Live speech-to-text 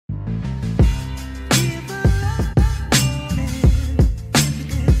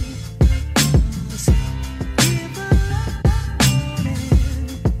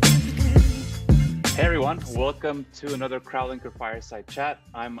everyone. Welcome to another CrowdLinker Fireside Chat.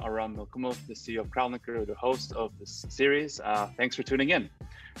 I'm Aram Milkumov, the CEO of CrowdLinker, the host of this series. Thanks for tuning in.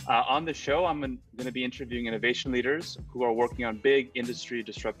 On the show, I'm going to be interviewing innovation leaders who are working on big industry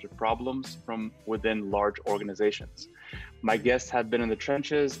disruptive problems from within large organizations. My guests have been in the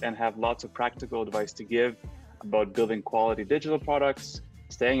trenches and have lots of practical advice to give about building quality digital products,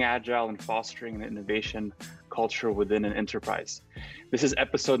 staying agile, and fostering an innovation culture within an enterprise. This is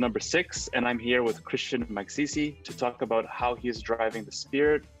episode number 6, and I'm here with Christian Magsisi to talk about how he is driving the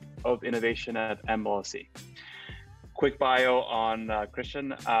spirit of innovation at MLSE. Quick bio on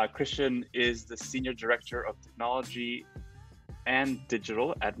Christian. Christian is the Senior Director of Technology and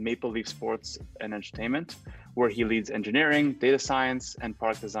Digital at Maple Leaf Sports and Entertainment, where he leads engineering, data science, and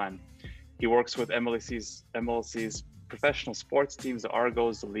product design. He works with MLSE's professional sports teams, the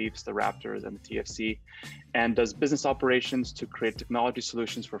Argos, the Leafs, the Raptors, and the TFC, and does business operations to create technology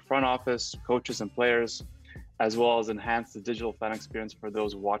solutions for front office, coaches, and players, as well as enhance the digital fan experience for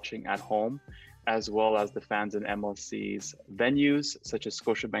those watching at home, as well as the fans in MLSE's venues, such as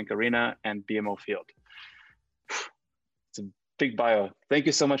Scotiabank Arena and BMO Field. It's a big bio. Thank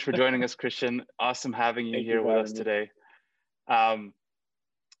you so much for joining us, Christian. Awesome having you here with us today.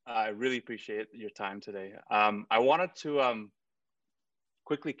 I really appreciate your time today. I wanted to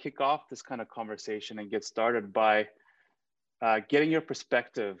quickly kick off this kind of conversation and get started by getting your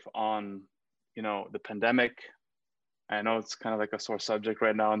perspective on, the pandemic. I know it's kind of like a sore subject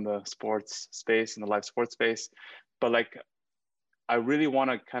right now in the sports space, in the live sports space, but I really want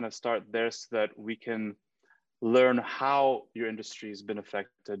to kind of start there so that we can learn how your industry has been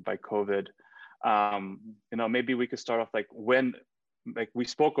affected by COVID. Maybe we could start off when we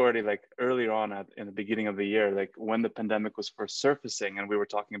spoke already earlier on in the beginning of the year, when the pandemic was first surfacing, and we were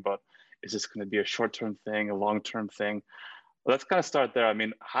talking about, is this going to be a short-term thing, a long-term thing? Let's kind of start there. I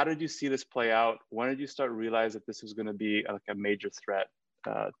mean, how did you see this play out? When did you start realize that this was going to be a major threat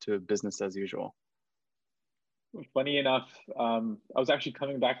to business as usual? Funny enough, I was actually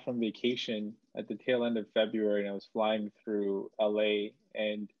coming back from vacation at the tail end of February, and I was flying through LA.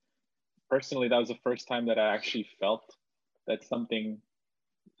 And personally, that was the first time that I actually felt that something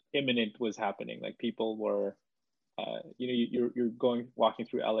imminent was happening. Like people were, you're walking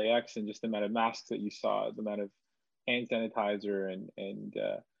through LAX, and just the amount of masks that you saw, the amount of hand sanitizer and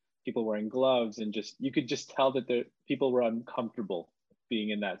people wearing gloves, and you could just tell that people were uncomfortable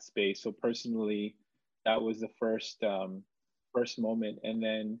being in that space. So personally, that was the first moment. And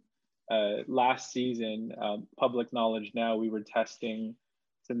then last season, public knowledge now, we were testing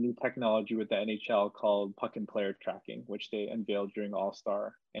some new technology with the NHL called puck and player tracking, which they unveiled during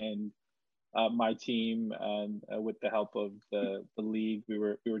All-Star. And my team, with the help of the league, we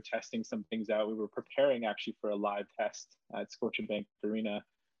were testing some things out. We were preparing actually for a live test at Scotiabank Arena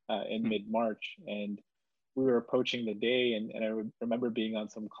in mid-March, and we were approaching the day. And I remember being on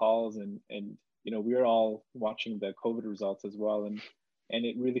some calls, and we were all watching the COVID results as well, and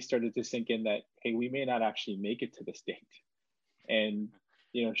it really started to sink in that, hey, we may not actually make it to this date. And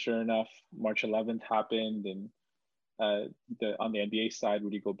sure enough, March 11th happened, and on the NBA side,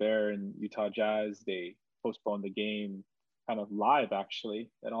 Rudy Gobert and Utah Jazz, they postponed the game kind of live,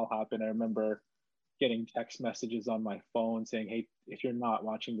 actually. That all happened. I remember getting text messages on my phone saying, hey, if you're not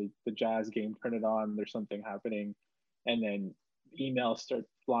watching the Jazz game, turn it on, there's something happening. And then emails start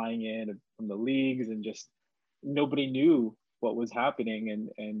flying in from the leagues, and just nobody knew what was happening.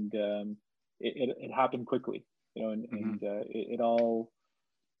 And it happened quickly, and it all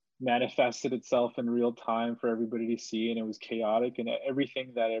manifested itself in real time for everybody to see, and it was chaotic, and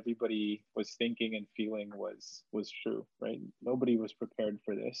everything that everybody was thinking and feeling was true, right? Nobody was prepared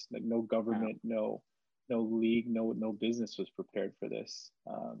for this. No government, no league, no business was prepared for this.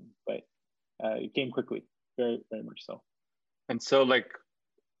 But it came quickly, very, very much so. And so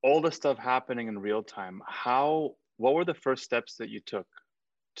all the stuff happening in real time, what were the first steps that you took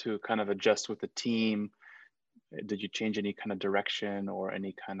to kind of adjust with the team? Did you change any kind of direction or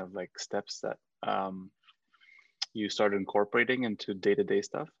any kind of steps that you started incorporating into day-to-day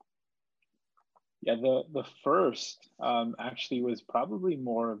stuff? Yeah, the first actually was probably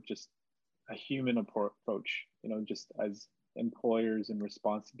more of just a human approach, just as employers and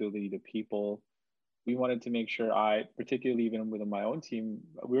responsibility to people. We wanted to make sure particularly even within my own team,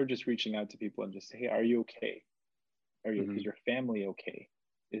 we were just reaching out to people and just say, hey, are you okay? Is your family okay?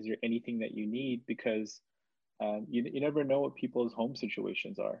 Is there anything that you need? Because you never know what people's home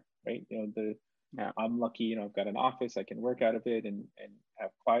situations are, right? I'm lucky, I've got an office, I can work out of it and have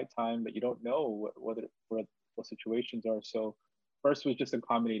quiet time, but you don't know what situations are. So first was just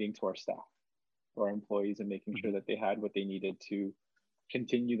accommodating to our staff, to our employees, and making sure that they had what they needed to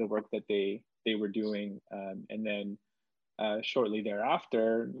continue the work that they they were doing. And then shortly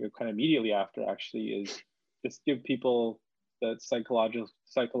thereafter, kind of immediately after actually, is just give people the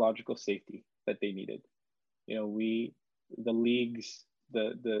psychological safety that they needed. You know, the leagues,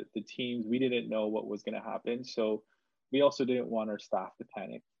 the teams, we didn't know what was going to happen. So we also didn't want our staff to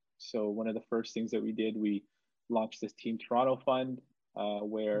panic. So one of the first things that we did, we launched this Team Toronto Fund,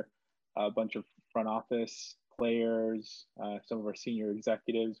 where a bunch of front office players, some of our senior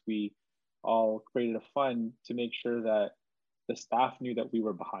executives, we all created a fund to make sure that the staff knew that we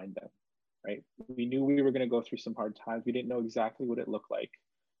were behind them, right? We knew we were going to go through some hard times. We didn't know exactly what it looked like,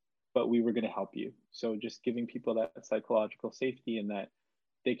 but we were going to help you. So just giving people that psychological safety and that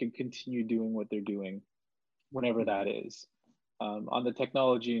they can continue doing what they're doing whenever that is. On the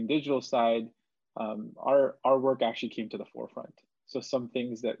technology and digital side, our work actually came to the forefront. So some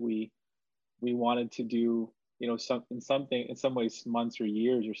things that we wanted to do, you know, in some ways, months or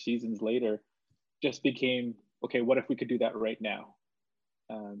years or seasons later, just became, okay, what if we could do that right now?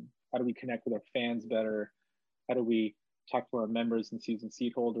 How do we connect with our fans better? How do we talk to our members and season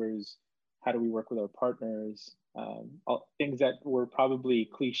seat holders? How do we work with our partners? Things that were probably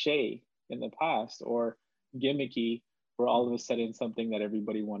cliche in the past or gimmicky were all of a sudden something that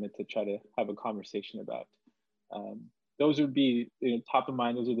everybody wanted to try to have a conversation about. Those would be, you know, top of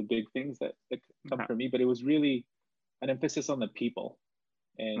mind. Those are the big things that come for me, but it was really an emphasis on the people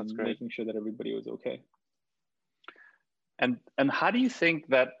and making sure that everybody was okay. And how do you think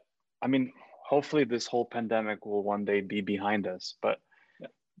that, I mean, hopefully this whole pandemic will one day be behind us, but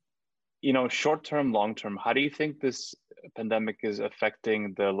you know, short term, long term, how do you think this pandemic is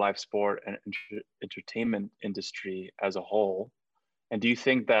affecting the live sport and entertainment industry as a whole? And do you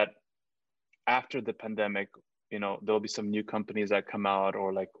think that after the pandemic, you know, there'll be some new companies that come out,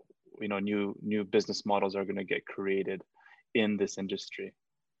 or like, you know, new business models are going to get created in this industry?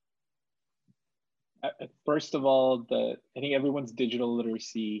 First of all, I think everyone's digital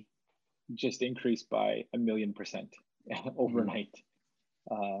literacy just increased by 1,000,000% overnight.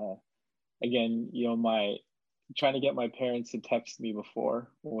 Again, you know, trying to get my parents to text me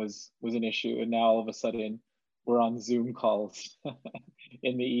before was an issue, and now all of a sudden we're on Zoom calls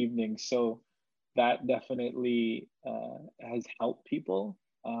in the evening. So that definitely has helped people.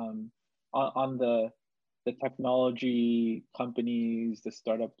 On the technology companies, the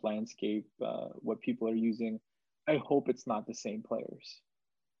startup landscape, what people are using, I hope it's not the same players.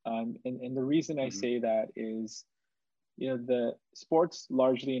 And the reason I say that is, you know, the sports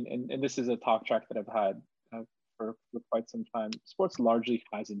largely, and this is a talk track that I've had for quite some time, sports largely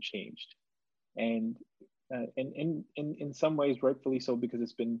hasn't changed. And in some ways, rightfully so, because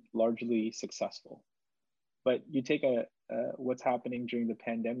it's been largely successful. But you take what's happening during the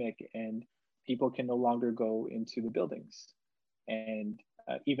pandemic, and people can no longer go into the buildings. And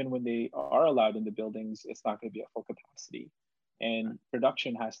even when they are allowed in the buildings, it's not going to be at full capacity. And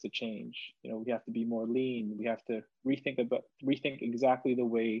production has to change. You know, we have to be more lean. We have to rethink exactly the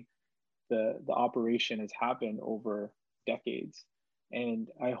way the operation has happened over decades. And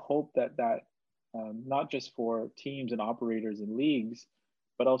I hope that not just for teams and operators and leagues,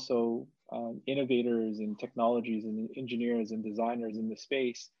 but also innovators and technologies and engineers and designers in the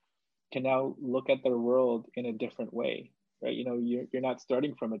space can now look at their world in a different way, right? You know, you're not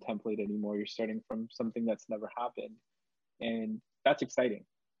starting from a template anymore. You're starting from something that's never happened. And that's exciting.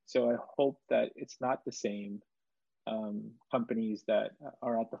 So I hope that it's not the same companies that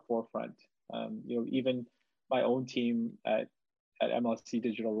are at the forefront. You know, even my own team at MLSE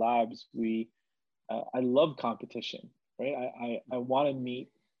Digital Labs, I love competition, right? I want to meet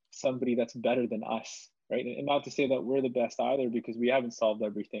somebody that's better than us, right? And not to say that we're the best either, because we haven't solved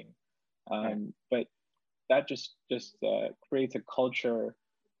everything. But that just creates a culture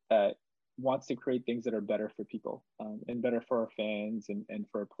that wants to create things that are better for people and better for our fans and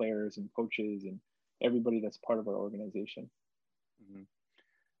for our players and coaches and everybody that's part of our organization.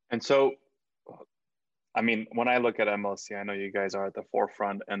 And so, I mean, when I look at MLSE, I know you guys are at the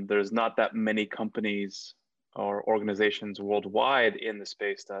forefront, and there's not that many companies or organizations worldwide in the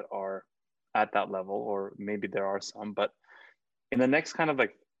space that are at that level, or maybe there are some. But in the next kind of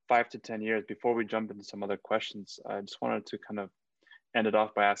like 5 to 10 years, before we jump into some other questions, I just wanted to kind of end it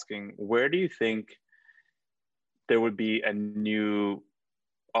off by asking, where do you think there would be a new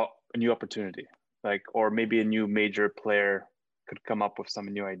opportunity, like, or maybe a new major player could come up with some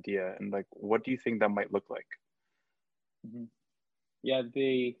new idea, and like, what do you think that might look like? Yeah,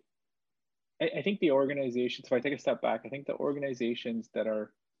 I think the organizations, if I take a step back, I think the organizations that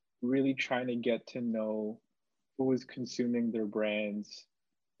are really trying to get to know who is consuming their brands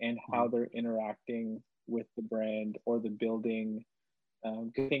and how they're interacting with the brand or the building.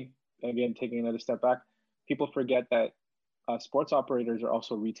 I think again, taking another step back, people forget that sports operators are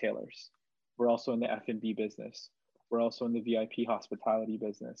also retailers. We're also in the F&B business. We're also in the VIP hospitality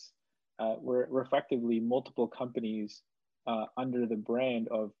business. We're effectively multiple companies under the brand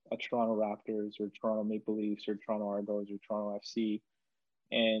of a Toronto Raptors or Toronto Maple Leafs or Toronto Argos or Toronto FC.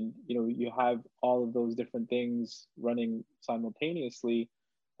 And you have all of those different things running simultaneously.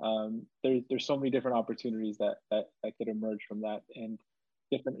 There's so many different opportunities that could emerge from that, and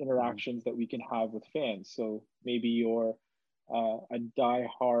different interactions that we can have with fans. So maybe you're a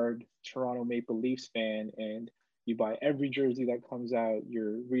die-hard Toronto Maple Leafs fan, and you buy every jersey that comes out.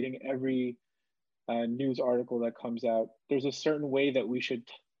 You're reading every news article that comes out. There's a certain way that we should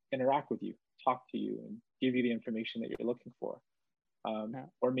interact with you, talk to you, and give you the information that you're looking for.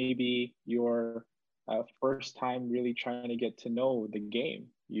 Or maybe you're first time really trying to get to know the game.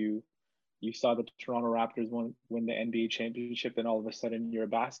 You saw the Toronto Raptors win the NBA championship, and all of a sudden you're a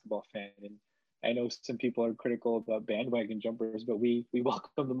basketball fan. And I know some people are critical about bandwagon jumpers, but we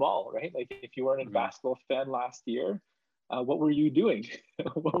welcome them all, right? Like if you weren't a basketball fan last year, what were you doing?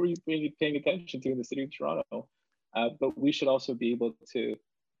 What were you paying attention to in the city of Toronto? But we should also be able to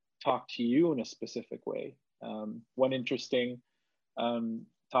talk to you in a specific way. One interesting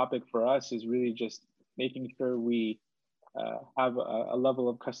topic for us is really just making sure we have a level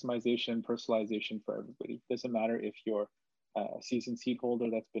of customization, personalization for everybody. It doesn't matter if you're a season seat holder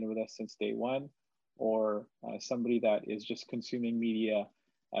that's been with us since day one, or somebody that is just consuming media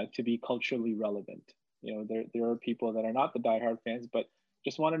to be culturally relevant. There are people that are not the diehard fans, but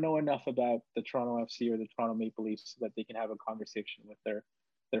just want to know enough about the Toronto FC or the Toronto Maple Leafs so that they can have a conversation with their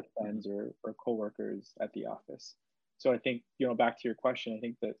friends or coworkers at the office. So I think, back to your question, I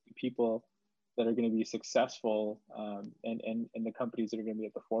think that the people that are going to be successful and the companies that are going to be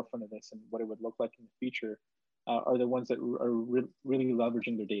at the forefront of this and what it would look like in the future are the ones that are really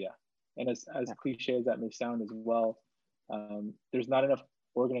leveraging their data. And as cliche as that may sound as well, there's not enough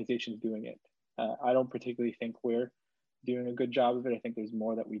organizations doing it. I don't particularly think we're doing a good job of it. I think there's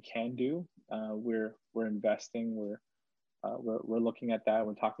more that we can do. We're investing. We're looking at that.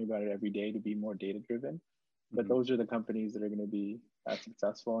 We're talking about it every day to be more data driven. But those are the companies that are going to be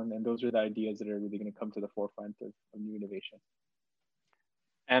successful, and those are the ideas that are really going to come to the forefront of new innovation.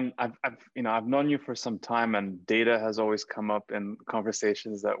 And I've known you for some time, and data has always come up in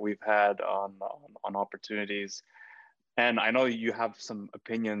conversations that we've had on opportunities. And I know you have some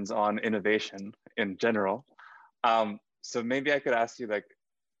opinions on innovation in general. So maybe I could ask you,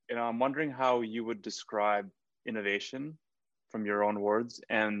 I'm wondering how you would describe innovation from your own words,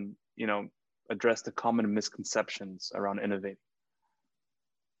 and address the common misconceptions around innovating.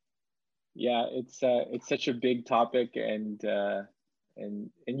 Yeah, it's such a big topic, and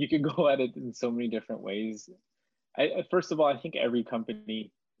you can go at it in so many different ways. First of all, I think every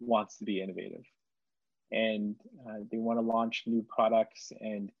company wants to be innovative, and they want to launch new products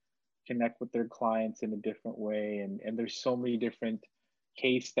and connect with their clients in a different way. And there's so many different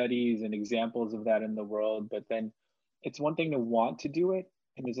case studies and examples of that in the world. But then it's one thing to want to do it,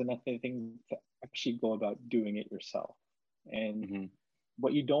 and there's another thing to actually go about doing it yourself. And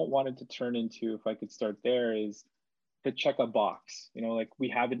what you don't want it to turn into, if I could start there, is to check a box. Like we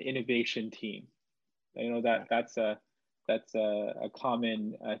have an innovation team. That's a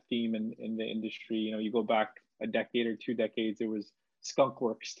common theme in the industry. You go back a decade or 2 decades, it was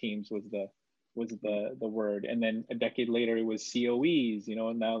skunkworks teams was the word, and then a decade later it was COEs.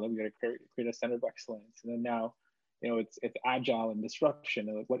 And now we got to create a center of excellence, and then now it's agile and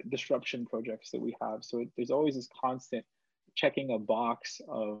disruption, like what disruption projects that we have. So there's always this constant checking a box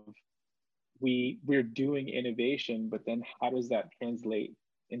of we're doing innovation, but then how does that translate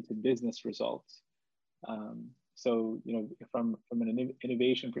into business results? So from an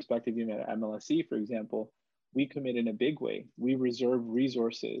innovation perspective, at MLSE, for example, we commit in a big way. We reserve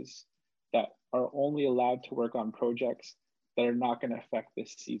resources that are only allowed to work on projects that are not going to affect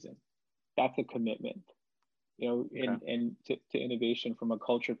this season. That's a commitment. And to innovation from a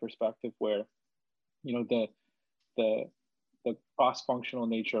culture perspective, where the cross-functional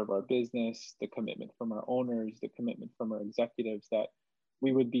nature of our business, the commitment from our owners, the commitment from our executives, that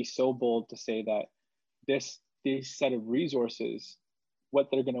we would be so bold to say that this set of resources, what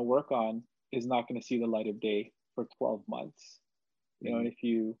they're going to work on, is not going to see the light of day for 12 months. And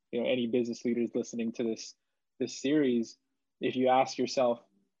if any business leaders listening to this series, if you ask yourself,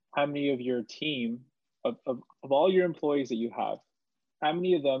 how many of your team, of all your employees that you have, how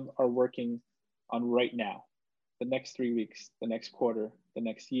many of them are working on right now, the next 3 weeks, the next quarter, the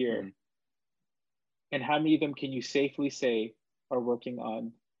next year? And how many of them can you safely say are working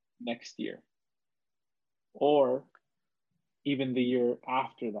on next year, or even the year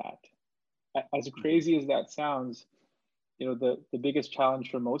after that? as crazy as that sounds, the biggest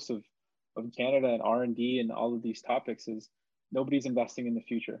challenge for most of Canada and R&D and all of these topics is nobody's investing in the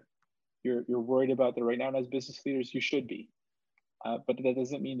future. You're worried about the right now, and as business leaders, you should be. But that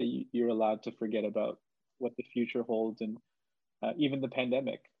doesn't mean that you're allowed to forget about what the future holds, and even the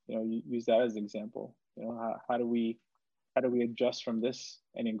pandemic. You use that as an example. How do we adjust from this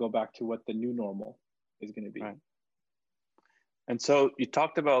and then go back to what the new normal is going to be? Right. And so you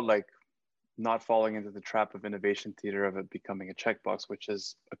talked about like not falling into the trap of innovation theater, of it becoming a checkbox, which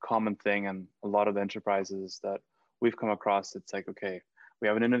is a common thing. And a lot of the enterprises that we've come across, it's like, okay, we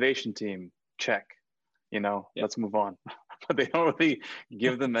have an innovation team, check, yep. Let's move on. But they don't really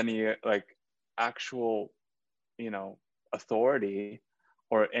give them any like actual, authority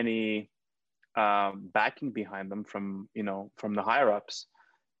or any backing behind them from the higher ups.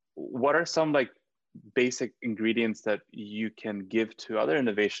 What are some like basic ingredients that you can give to other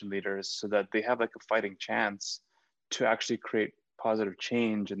innovation leaders so that they have like a fighting chance to actually create positive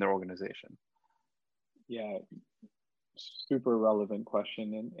change in their organization? Yeah, super relevant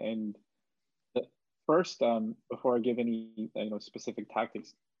question. And first, before I give any specific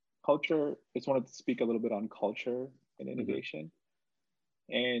tactics, culture. I just wanted to speak a little bit on culture and innovation.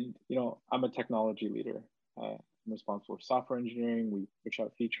 Mm-hmm. And I'm a technology leader. I'm responsible for software engineering. We push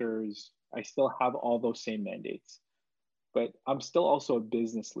out features. I still have all those same mandates, but I'm still also a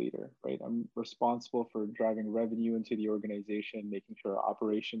business leader, right? I'm responsible for driving revenue into the organization, making sure our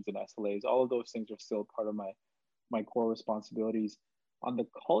operations and SLAs, all of those things are still part of my core responsibilities. On the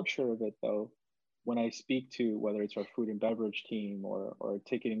culture of it though, when I speak to whether it's our food and beverage team or our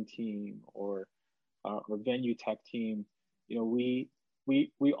ticketing team or venue tech team, we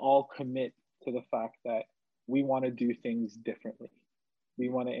all commit to the fact that we want to do things differently. We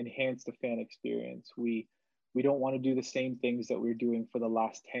want to enhance the fan experience. We don't want to do the same things that we're doing for the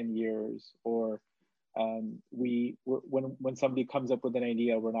last 10 years. Or when somebody comes up with an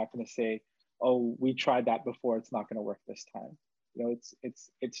idea, we're not going to say, "Oh, we tried that before. It's not going to work this time."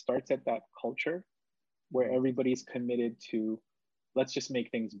 It starts at that culture where everybody's committed to, let's just make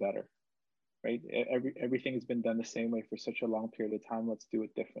things better, right? Everything has been done the same way for such a long period of time. Let's do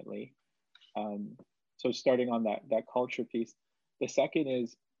it differently. So starting on that culture piece. The second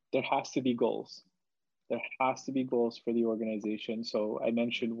is there has to be goals. There has to be goals for the organization. So I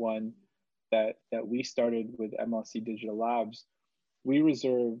mentioned one that we started with MLC Digital Labs. We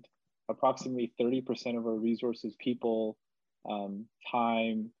reserved approximately 30% of our resources, people,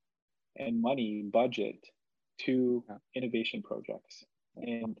 time, and money budget to innovation projects.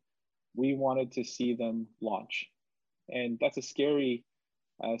 And we wanted to see them launch. And that's a scary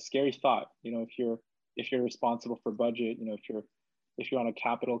thought. If you're responsible for budget, if you're on a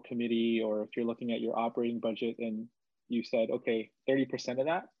capital committee or if you're looking at your operating budget and you said, okay, 30% of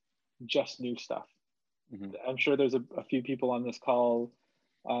that, just new stuff. Mm-hmm. I'm sure there's a few people on this call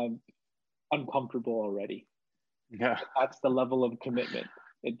uncomfortable already. Yeah, that's the level of commitment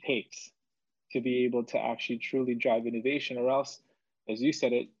it takes to be able to actually truly drive innovation, or else, as you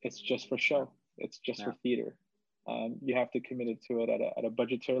said, it's just for show. It's just for theater. You have to commit it to it at a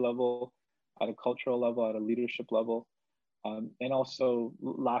budgetary level, at a cultural level, at a leadership level. And also,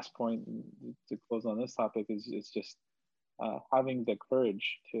 last point to close on this topic is just having the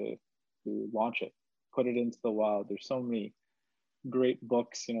courage to launch it, put it into the wild. There's so many great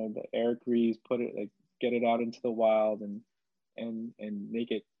books, the Eric Ries, get it out into the wild and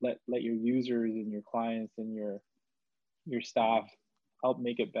make it, let your users and your clients and your staff help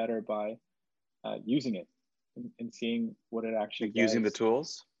make it better by using it and seeing what it actually does. Using the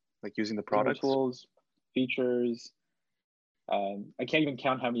tools, like using the products, tools, features. I can't even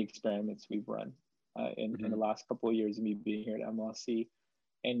count how many experiments we've run in the last couple of years of me being here at MLC.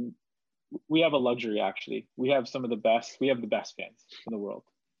 And we have a luxury, actually. We have the best fans in the world.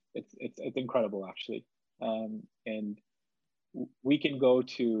 It's incredible, actually. And we can go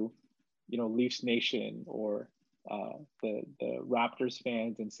to, Leafs Nation or the Raptors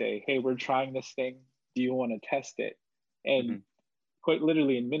fans and say, hey, we're trying this thing. Do you want to test it? And quite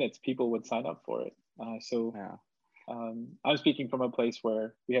literally in minutes, people would sign up for it. I'm speaking from a place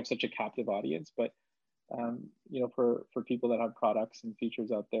where we have such a captive audience, but for people that have products and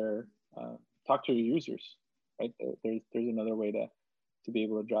features out there, talk to your users, right? There's another way to be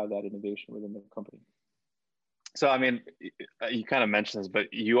able to drive that innovation within the company. So, I mean, you kind of mentioned this,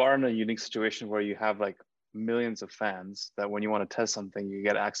 but you are in a unique situation where you have like millions of fans that when you want to test something, you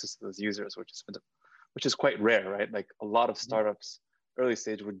get access to those users, which is quite rare, right? Like a lot of startups early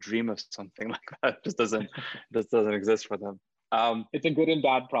stage would dream of something like that. It just doesn't exist for them. It's a good and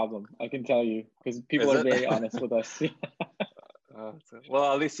bad problem, I can tell you, because people are very honest with us.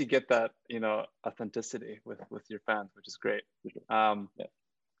 Well, at least you get that, authenticity with your fans, which is great. Yeah.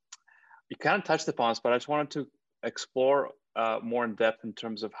 You kind of touched upon this, but I just wanted to explore more in depth in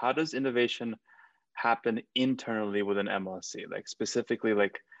terms of how does innovation happen internally within MLSE? Like specifically,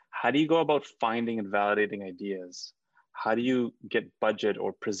 like how do you go about finding and validating ideas? How do you get budget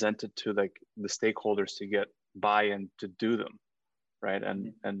or present it to like the stakeholders to get buy-in to do them, right?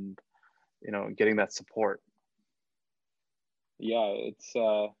 And getting that support. Yeah, it's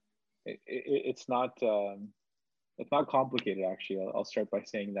not complicated actually. I'll start by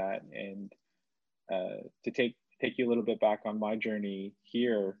saying that, and to take you a little bit back on my journey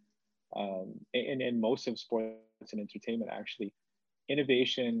here, in most of sports and entertainment, actually,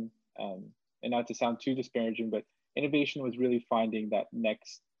 innovation, and not to sound too disparaging, but innovation was really finding that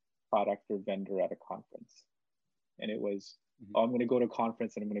next product or vendor at a conference. And it was, I'm going to go to a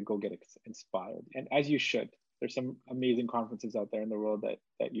conference and I'm going to go get inspired. And as you should, there's some amazing conferences out there in the world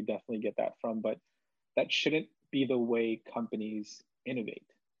that you definitely get that from, but that shouldn't be the way companies innovate.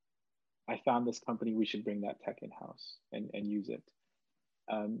 I found this company, we should bring that tech in-house and use it.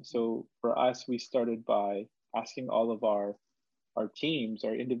 So for us, we started by asking all of our teams,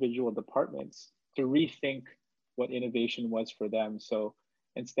 our individual departments, to rethink what innovation was for them. So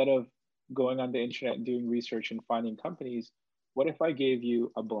instead of going on the internet and doing research and finding companies, what if I gave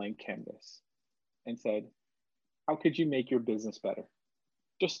you a blank canvas and said, how could you make your business better?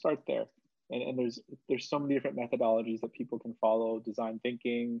 Just start there. And there's so many different methodologies that people can follow: design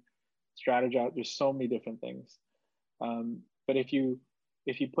thinking, strategize. There's so many different things. But if you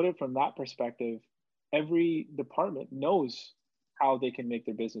put it from that perspective, every department knows how they can make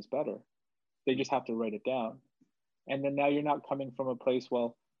their business better. They just have to write it down. And then now you're not coming from a place,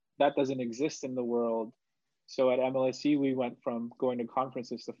 well, that doesn't exist in the world. So at MLSE, we went from going to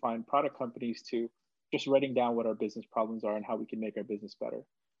conferences to find product companies to just writing down what our business problems are and how we can make our business better.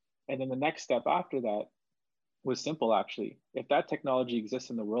 And then the next step after that was simple, actually. If that technology exists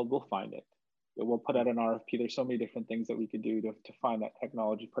in the world, we'll find it. We'll put out an RFP. There's so many different things that we could do to find that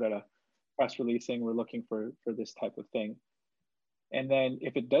technology, put out a press release saying we're looking for this type of thing. And then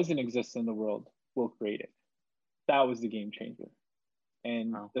if it doesn't exist in the world, we'll create it. That was the game changer.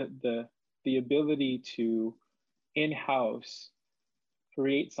 And wow. the ability to in-house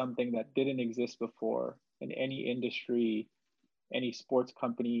create something that didn't exist before in any industry, any sports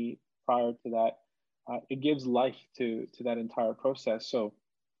company prior to that, it gives life to that entire process. So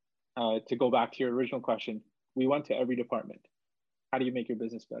to go back to your original question, we went to every department. How do you make your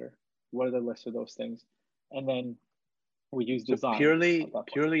business better? What are the lists of those things? And then we use design.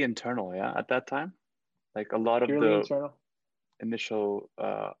 Purely internal, yeah, at that time? Like a lot purely of the internal? Initial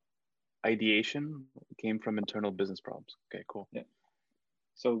ideation came from internal business problems. Okay, cool. Yeah.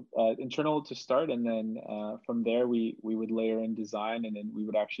 So internal to start, and then from there we would layer in design, and then we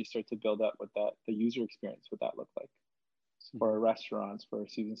would actually start to build up what the user experience, what that looked like for restaurants, for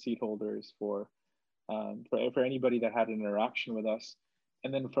season seat holders, for anybody that had an interaction with us.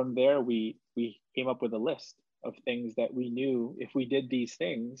 And then from there we came up with a list of things that we knew if we did these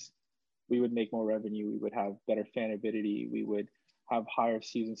things, we would make more revenue, we would have better fan avidity, we would have higher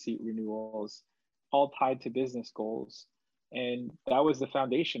season seat renewals, all tied to business goals. And that was the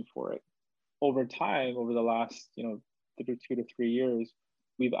foundation for it. Over time, over the last 2 to 3 years,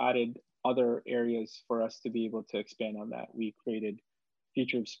 we've added other areas for us to be able to expand on that. We created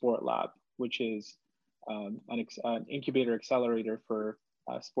Future Sport Lab, which is an incubator accelerator for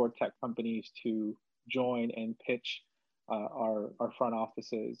sport tech companies to join and pitch our front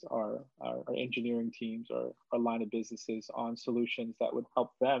offices, our engineering teams, our line of businesses on solutions that would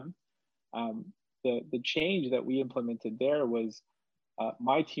help them. The change that we implemented there was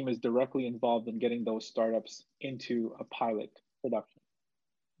my team is directly involved in getting those startups into a pilot production.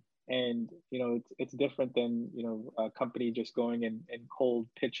 And it's different than a company just going and cold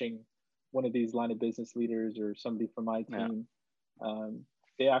pitching one of these line of business leaders or somebody from my team. Yeah.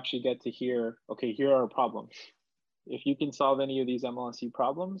 They actually get to hear, okay, here are our problems. If you can solve any of these MLSE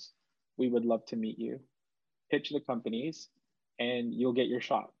problems, we would love to meet you. Pitch the companies, and you'll get your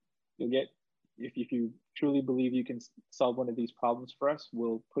shot. You'll get, if you truly believe you can solve one of these problems for us,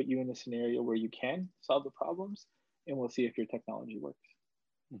 we'll put you in a scenario where you can solve the problems, and we'll see if your technology works.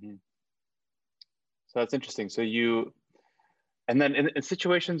 Mm-hmm. So that's interesting. So and then in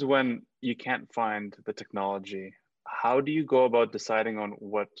situations when you can't find the technology, how do you go about deciding on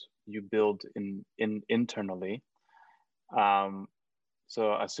what you build internally?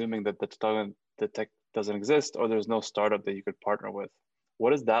 So assuming that the tech doesn't exist, or there's no startup that you could partner with,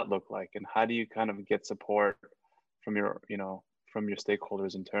 what does that look like? And how do you kind of get support from your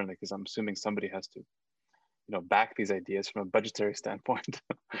stakeholders internally? Because I'm assuming somebody has to, back these ideas from a budgetary standpoint?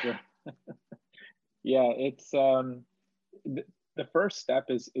 Sure. Yeah, it's the first step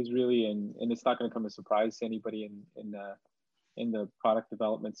is really and it's not going to come as a surprise to anybody in the product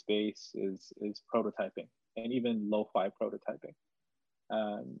development space is prototyping, and even lo-fi prototyping.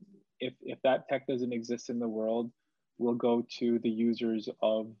 Um, if that tech doesn't exist in the world, we'll go to the users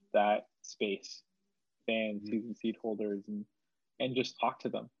of that space, fans, season seat holders, and just talk to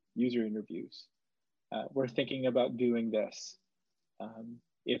them, user interviews. We're thinking about doing this.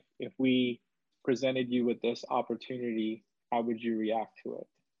 If we presented you with this opportunity, how would you react to it?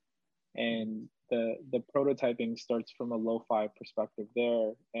 And the prototyping starts from a lo-fi perspective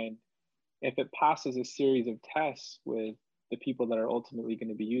there. And if it passes a series of tests with the people that are ultimately going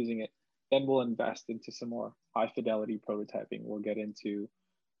to be using it, then we'll invest into some more high fidelity prototyping. We'll get into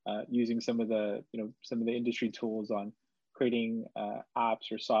using some of the industry tools on creating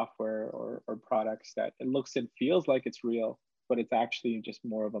apps or software or products that it looks and feels like it's real, but it's actually just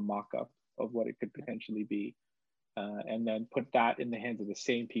more of a mock-up of what it could potentially be. And then put that in the hands of the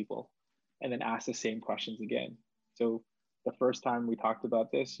same people, and then ask the same questions again. So the first time we talked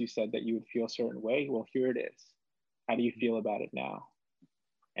about this, you said that you would feel a certain way. Well, here it is. How do you feel about it now?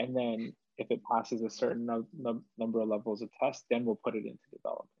 And then if it passes a certain number of levels of test, then we'll put it into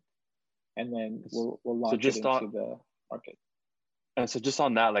development. And then we'll launch it into the market. And so just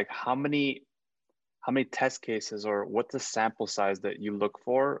on that, like how many test cases, or what's the sample size that you look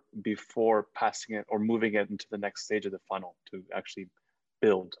for before passing it or moving it into the next stage of the funnel to actually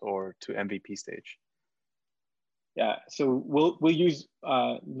build or to MVP stage? Yeah, so we'll use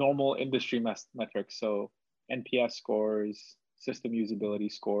normal industry metrics. So NPS scores, system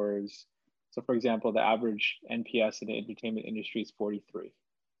usability scores. So for example, the average NPS in the entertainment industry is 43.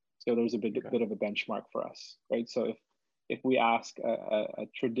 So there's a bit of a benchmark for us, right? So if we ask a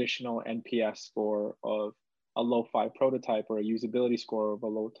traditional NPS score of a lo-fi prototype or a usability score of a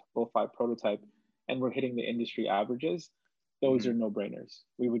lo-fi prototype, and we're hitting the industry averages, those are no-brainers.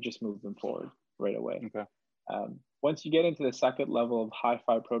 We would just move them forward right away. Okay. Once you get into the second level of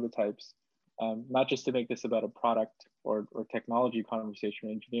hi-fi prototypes, not just to make this about a product or technology conversation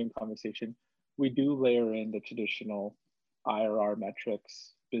or engineering conversation, we do layer in the traditional IRR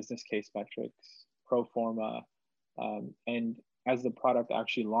metrics, business case metrics, pro forma, and as the product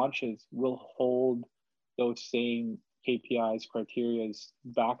actually launches, we'll hold those same KPIs, criterias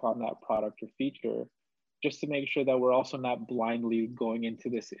back on that product or feature, just to make sure that we're also not blindly going into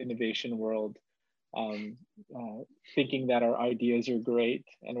this innovation world, thinking that our ideas are great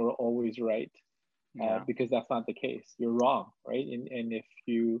and we're always right, because that's not the case. You're wrong, right? And if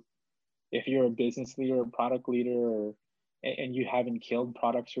you're a business leader, a product leader, and you haven't killed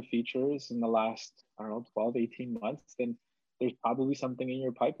products or features in the last, 12, 18 months, then there's probably something in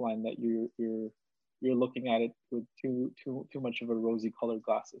your pipeline that you're looking at it with too much of a rosy colored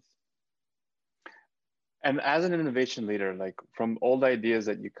glasses. And as an innovation leader, like from all the ideas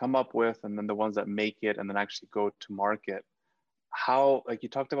that you come up with and then the ones that make it and then actually go to market, how, like you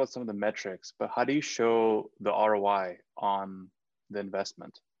talked about some of the metrics, but how do you show the ROI on the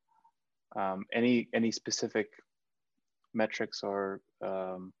investment? Any specific metrics or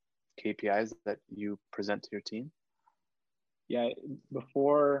KPIs that you present to your team? Yeah,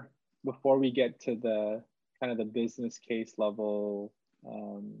 before we get to the kind of the business case level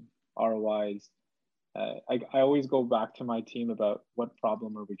ROIs, I always go back to my team about what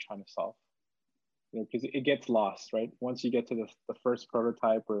problem are we trying to solve, because it gets lost, right? Once you get to the first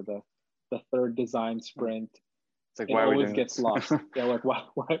prototype or the third design sprint, it's like, it always gets lost. Yeah, like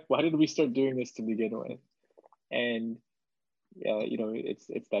why did we start doing this to begin with? And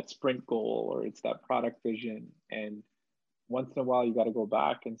it's that sprint goal or it's that product vision, and once in a while you got to go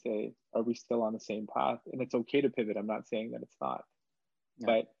back and say, are we still on the same path? And it's okay to pivot. I'm not saying that it's not,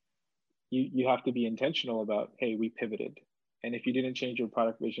 but you have to be intentional about, hey, we pivoted. And if you didn't change your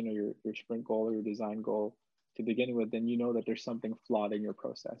product vision or your sprint goal or your design goal to begin with, then you know that there's something flawed in your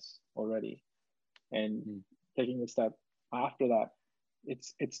process already. And taking a step after that,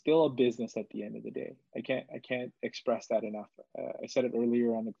 it's still a business at the end of the day. I can't express that enough. I said it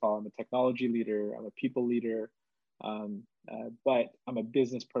earlier on the call. I'm a technology leader. I'm a people leader, but I'm a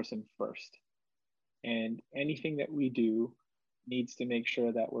business person first. And anything that we do needs to make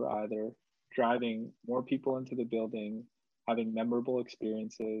sure that we're either driving more people into the building, having memorable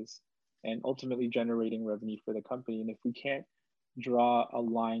experiences, and ultimately generating revenue for the company. And if we can't draw a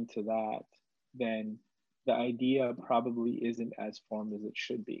line to that, then the idea probably isn't as formed as it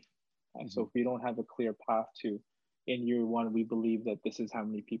should be. So if we don't have a clear path to, in year one, we believe that this is how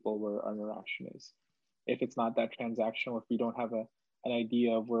many people our interaction is. If it's not that transactional, if we don't have an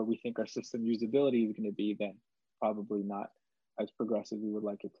idea of where we think our system usability is going to be, then probably not as progressive we would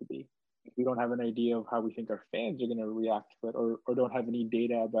like it to be. If we don't have an idea of how we think our fans are going to react to it, or don't have any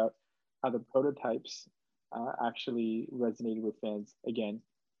data about how the prototypes actually resonated with fans, again,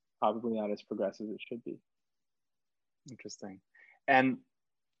 probably not as progressive as it should be. Interesting. And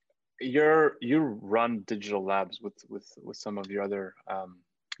you run Digital Labs with some of your other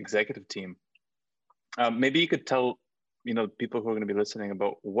executive team. Maybe you could tell people who are going to be listening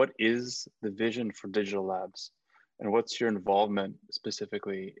about what is the vision for Digital Labs, and what's your involvement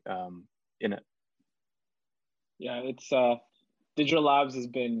specifically in it? Yeah, it's Digital Labs has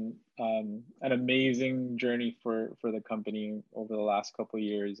been an amazing journey for the company over the last couple of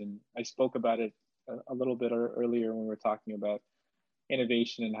years, and I spoke about it a little bit earlier when we were talking about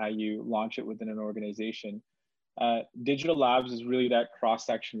innovation and how you launch it within an organization. Digital Labs is really that cross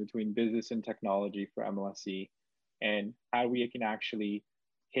section between business and technology for MLSE, and how we can actually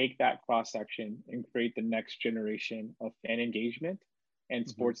take that cross section and create the next generation of fan engagement and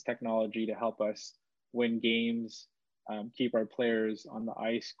sports technology to help us win games, keep our players on the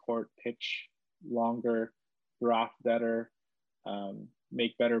ice, court, pitch longer, draft better,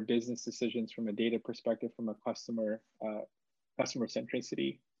 make better business decisions from a data perspective, from a customer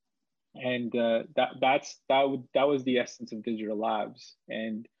centricity. And that was the essence of Digital Labs.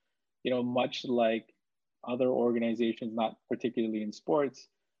 And much like other organizations, not particularly in sports,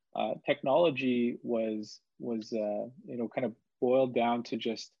 technology was kind of boiled down to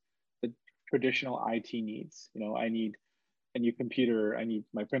just the traditional IT needs. I need a new computer,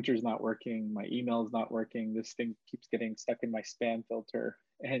 my printer's not working, my email's not working, this thing keeps getting stuck in my spam filter.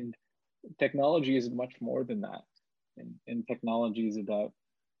 And technology is much more than that. And technology is about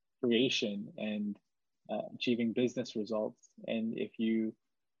creation and achieving business results. And if you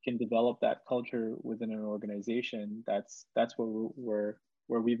can develop that culture within an organization, that's where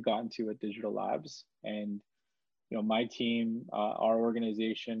we've gotten to at Digital Labs. And my team, our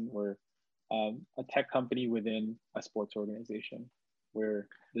organization, we're a tech company within a sports organization. We're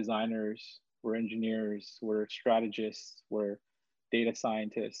designers, we're engineers, we're strategists, we're data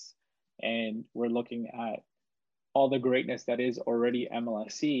scientists, and we're looking at all the greatness that is already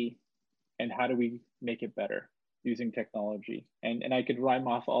MLSE, and how do we make it better using technology. And I could rhyme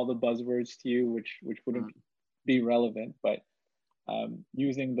off all the buzzwords to you, which wouldn't be relevant, but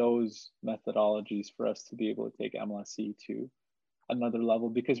using those methodologies for us to be able to take MLSE to another level,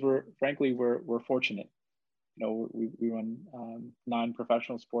 because we're fortunate. We run 9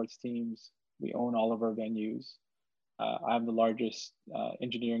 professional sports teams. We own all of our venues. I have the largest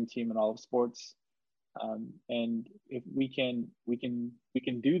engineering team in all of sports. And if we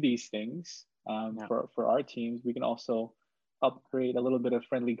can do these things for our teams, we can also help create a little bit of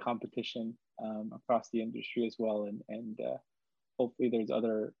friendly competition across the industry as well. And hopefully there's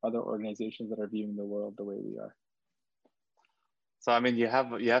other organizations that are viewing the world the way we are. So, I mean, you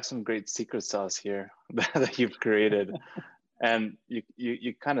have some great secret sauce here that you've created. And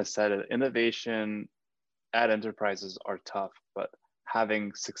you kind of said it, innovation at enterprises are tough, but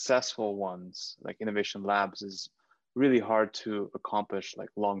having successful ones like Innovation Labs is really hard to accomplish like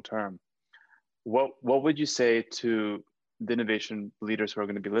long term. What would you say to the innovation leaders who are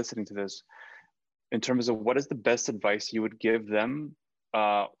going to be listening to this in terms of what is the best advice you would give them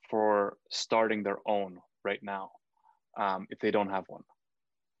for starting their own right now if they don't have one?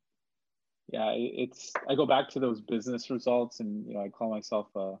 Yeah, I go back to those business results, and I call myself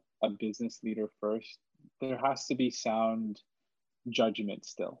a business leader first. There has to be sound judgment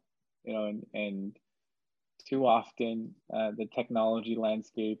still, and too often the technology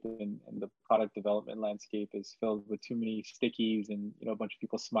landscape and the product development landscape is filled with too many stickies and a bunch of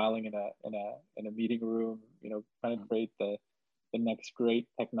people smiling in a meeting room, trying to create the next great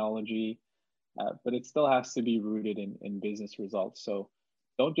technology, but it still has to be rooted in business results. So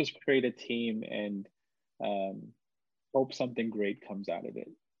don't just create a team and hope something great comes out of it.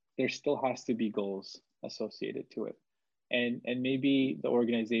 There still has to be goals associated to it. And maybe the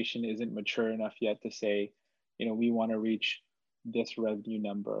organization isn't mature enough yet to say, we want to reach this revenue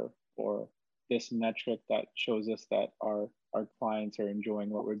number or this metric that shows us that our clients are enjoying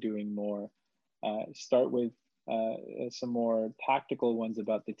what we're doing more. Start with some more tactical ones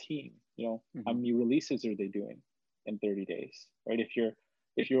about the team. How many releases are they doing in 30 days, right?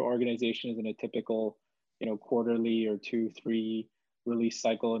 If your organization is in a typical, quarterly or 2-3 release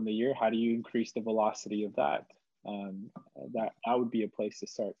cycle in the year, how do you increase the velocity of that? That would be a place to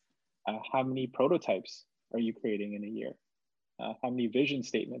start. How many prototypes are you creating in a year? How many vision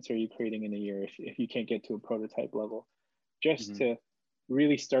statements are you creating in a year if you can't get to a prototype level? Just to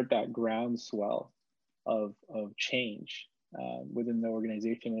really start that groundswell of change within the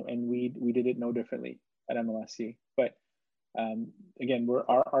organization, and we did it no differently at MLSE. But again,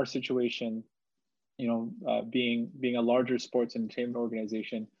 our situation, being a larger sports and entertainment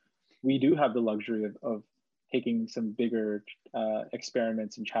organization, we do have the luxury of taking some bigger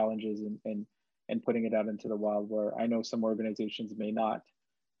experiments and challenges and putting it out into the wild, where I know some organizations may not.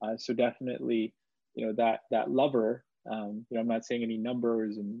 So definitely, that lever. I'm not saying any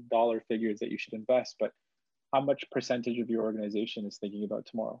numbers and dollar figures that you should invest, but how much percentage of your organization is thinking about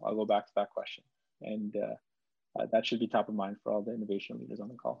tomorrow? I'll go back to that question, and that should be top of mind for all the innovation leaders on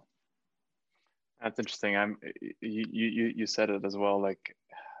the call. That's interesting. You said it as well, like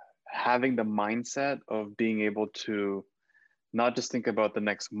having the mindset of being able to not just think about the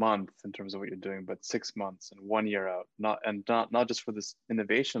next month in terms of what you're doing, but 6 months and 1 year out, not just for this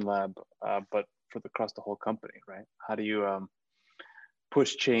innovation lab, but across the whole company, right? How do you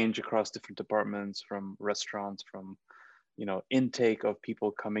push change across different departments, from restaurants, from intake of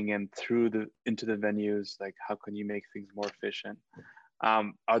people coming in into the venues? Like, how can you make things more efficient?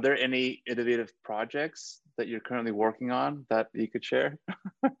 Are there any innovative projects that you're currently working on that you could share?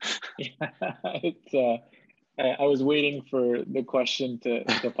 Yeah, I was waiting for the question to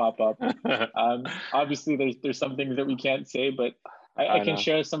pop up. Obviously, there's some things that we can't say, but I can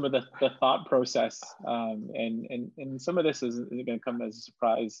share some of the thought process. And some of this isn't going to come as a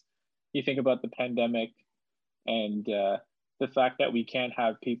surprise. You think about the pandemic and the fact that we can't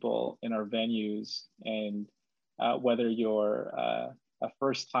have people in our venues, and whether you're a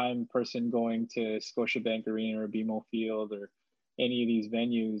first-time person going to Scotiabank Arena or BMO Field or any of these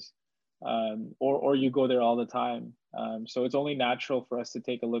venues, or you go there all the time. So it's only natural for us to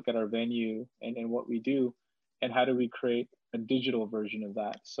take a look at our venue and what we do, and how do we create a digital version of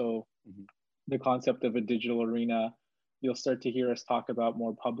that. So the concept of a digital arena, you'll start to hear us talk about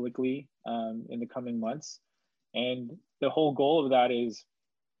more publicly in the coming months. And the whole goal of that is,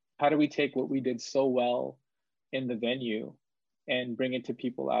 how do we take what we did so well in the venue and bring it to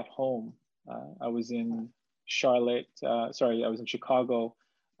people at home? I was in I was in Chicago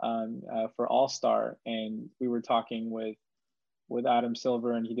for All-Star, and we were talking with Adam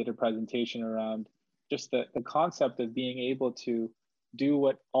Silver, and he did a presentation around just the concept of being able to do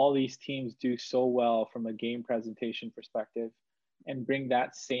what all these teams do so well from a game presentation perspective, and bring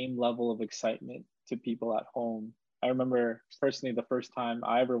that same level of excitement to people at home. I remember personally, the first time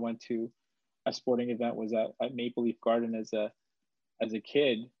I ever went to a sporting event was at Maple Leaf Garden as a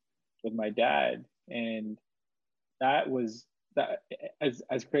kid with my dad, and that was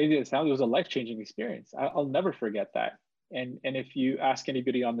as crazy as it sounds, it was a life-changing experience. I'll never forget that. And if you ask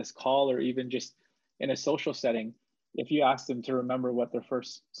anybody on this call, or even just in a social setting, if you ask them to remember what their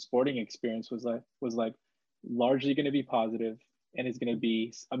first sporting experience was like largely going to be positive, and is going to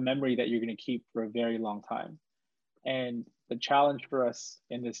be a memory that you're going to keep for a very long time. And the challenge for us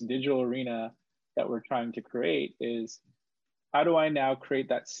in this digital arena that we're trying to create is, how do I now create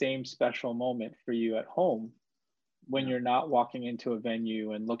that same special moment for you at home when you're not walking into a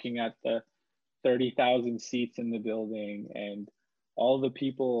venue and looking at the 30,000 seats in the building and all the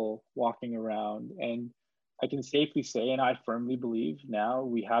people walking around? And I can safely say, and I firmly believe now,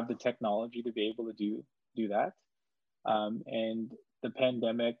 we have the technology to be able to do that. And the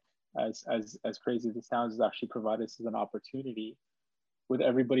pandemic, as crazy as it sounds, has actually provided us as an opportunity, with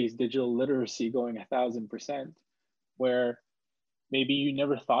everybody's digital literacy going 1,000%, where maybe you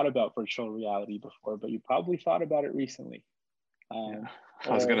never thought about virtual reality before, but you probably thought about it recently. I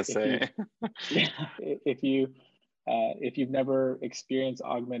was going to say, if you've never experienced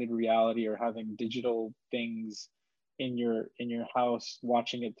augmented reality, or having digital things in your house,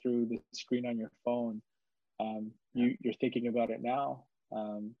 watching it through the screen on your phone, you're thinking about it now.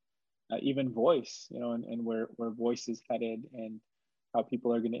 Even voice, and where voice is headed, and how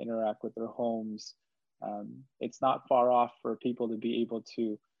people are going to interact with their homes. It's not far off for people to be able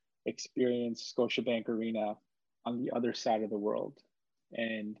to experience Scotiabank Arena on the other side of the world,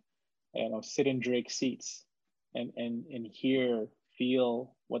 and sit in Drake seats and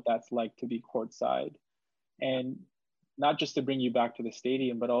feel what that's like to be courtside, and not just to bring you back to the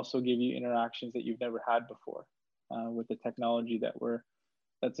stadium, but also give you interactions that you've never had before with the technology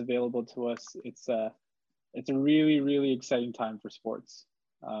that's available to us. It's a really, really exciting time for sports.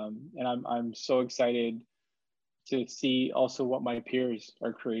 And I'm so excited to see also what my peers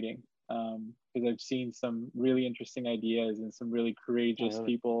are creating, because I've seen some really interesting ideas and some really courageous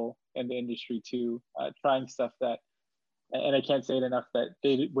people in the industry too, trying stuff that, and I can't say it enough, that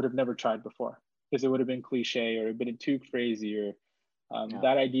they would have never tried before, because it would have been cliche, or been too crazy, or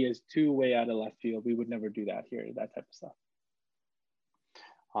that idea is too way out of left field. We would never do that here, that type of stuff.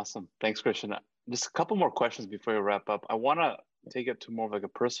 Awesome. Thanks, Christian. just a couple more questions before we wrap up. I want to take it to more of like a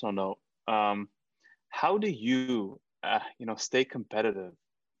personal note. How do you, stay competitive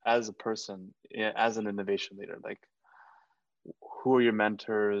as a person, as an innovation leader? Like, who are your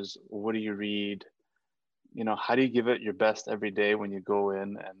mentors? What do you read? How do you give it your best every day when you go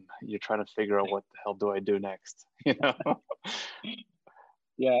in and you're trying to figure out what the hell do I do next?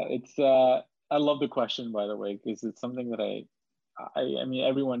 Yeah, it's I love the question, by the way, because it's something that I mean,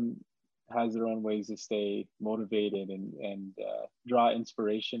 everyone has their own ways to stay motivated and draw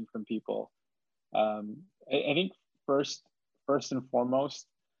inspiration from people. I think first first and foremost,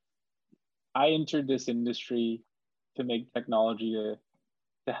 I entered this industry to make technology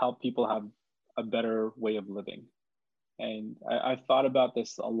to help people have a better way of living. And I've thought about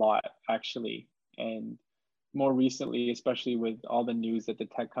this a lot, actually. And more recently, especially with all the news that the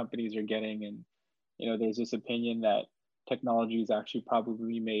tech companies are getting, and there's this opinion that technology has actually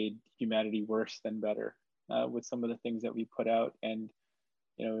probably made humanity worse than better with some of the things that we put out. And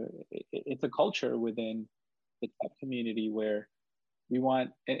it's a culture within the tech community where we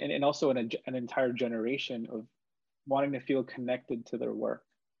want, and also an entire generation of wanting to feel connected to their work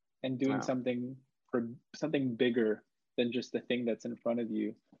and doing Wow. something for something bigger than just the thing that's in front of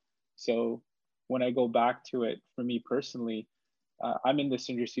you. So when I go back to it, for me personally, I'm in this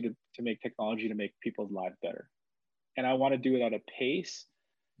industry to make technology to make people's lives better. And I want to do it at a pace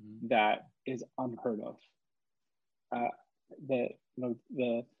Mhm. that is unheard of. Uh, the,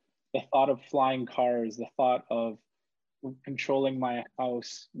 the thought of flying cars, the thought of controlling my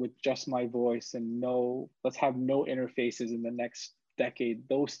house with just my voice and let's have no interfaces in the next decade,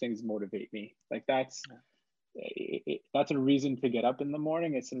 those things motivate me. Like that's a reason to get up in the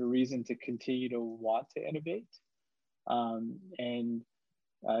morning. It's a reason to continue to want to innovate. And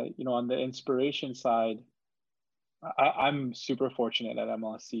on the inspiration side, I'm super fortunate at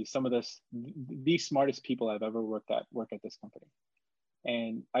MLSC. Some of the smartest people I've ever work at this company,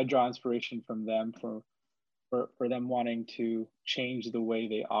 and I draw inspiration from them for them wanting to change the way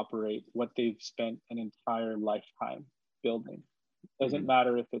they operate, what they've spent an entire lifetime building. Doesn't Mhm.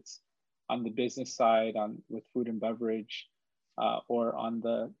 matter if it's on the business side, on with food and beverage, or on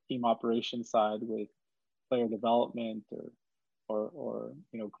the team operation side with player development or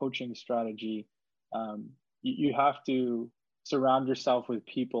coaching strategy. You have to surround yourself with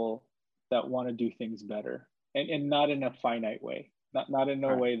people that want to do things better, and not in a finite way, not in a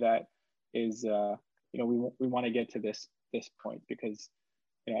All right. way that is we want to get to this point, because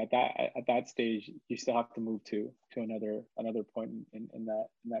at that stage you still have to move to another point in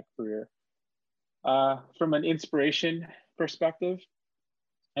that career. From an inspiration perspective,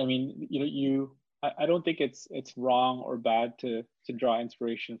 I mean, I don't think it's wrong or bad to draw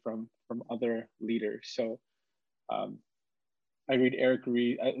inspiration from other leaders. So um, I read Eric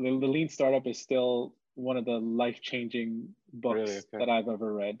Ries. The Lean Startup is still one of the life-changing Really? books Okay. that I've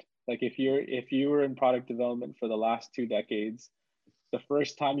ever read. Like if you were in product development for the last 2 decades, the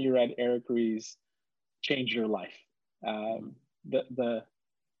first time you read Eric Ries changed your life. Mhm. The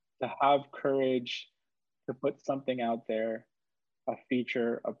to have courage to put something out there, a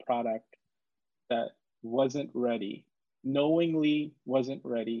feature, a product that wasn't ready, knowingly wasn't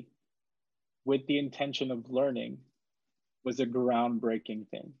ready, with the intention of learning, was a groundbreaking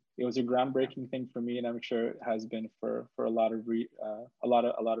thing. It was a Yeah. groundbreaking thing for me, and I'm sure it has been for a lot of a lot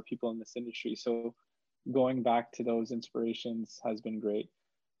of people in this industry. So going back to those inspirations has been great.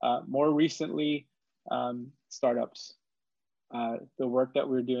 More recently, startups. The work that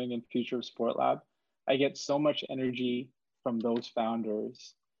we're doing in Future of Sport Lab, I get so much energy from those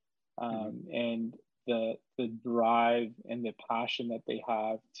founders, Mhm. and the drive and the passion that they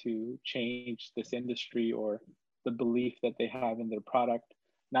have to change this industry, or the belief that they have in their product.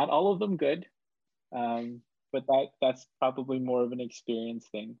 Not all of them good, but that's probably more of an experience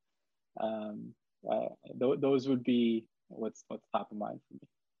thing. Um, those would be what's top of mind for me.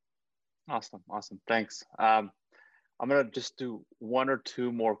 Awesome. Awesome. Thanks. I'm gonna just do one or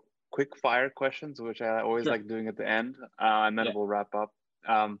two more quick fire questions, which I always Sure. like doing at the end, and then Yeah. we'll wrap up.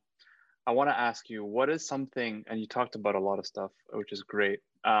 Um, I want to ask you, what is something, and you talked about a lot of stuff, which is great.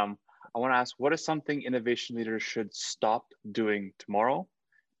 I want to ask, what is something innovation leaders should stop doing tomorrow,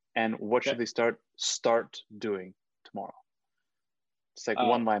 and what should Okay. they start doing tomorrow? It's like Uh,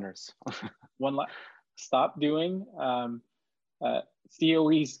 one-liners. one la- Stop doing uh,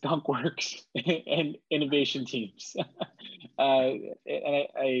 COE skunk works and innovation teams. And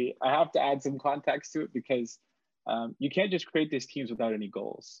I have to add some context to it, because you can't just create these teams without any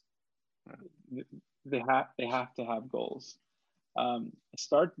goals. They have to have goals.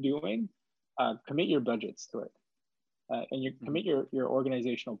 Start doing, commit your budgets to it, and you Mhm. commit your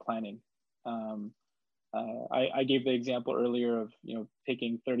organizational planning. I gave the example earlier of,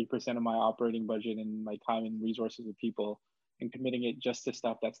 taking 30% of my operating budget and my time and resources of people and committing it just to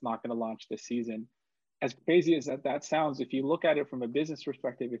stuff that's not going to launch this season. As crazy as that sounds, if you look at it from a business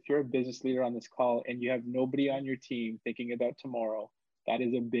perspective, if you're a business leader on this call and you have nobody on your team thinking about tomorrow, that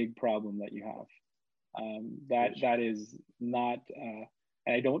is a big problem that you have. That is not,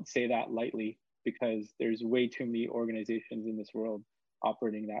 and I don't say that lightly, because there's way too many organizations in this world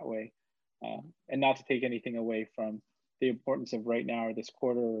operating that way. And not to take anything away from the importance of right now or this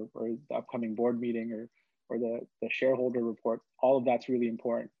quarter or the upcoming board meeting or the shareholder report. All of that's really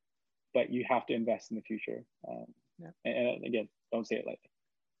important, but you have to invest in the future. And again, don't say it lightly.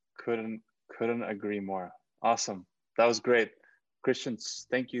 Couldn't agree more. Awesome. That was great. Christian,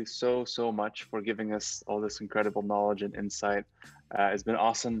 thank you so much for giving us all this incredible knowledge and insight. It's been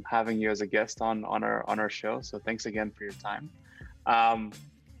awesome having you as a guest on our show. So thanks again for your time.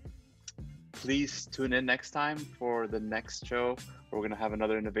 Please tune in next time for the next show. We're going to have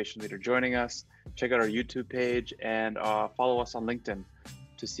another innovation leader joining us. Check out our YouTube page and follow us on LinkedIn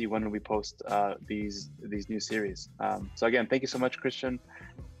to see when we post these new series. So again, thank you so much, Christian.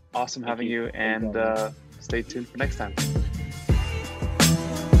 Awesome having you, and stay tuned for next time.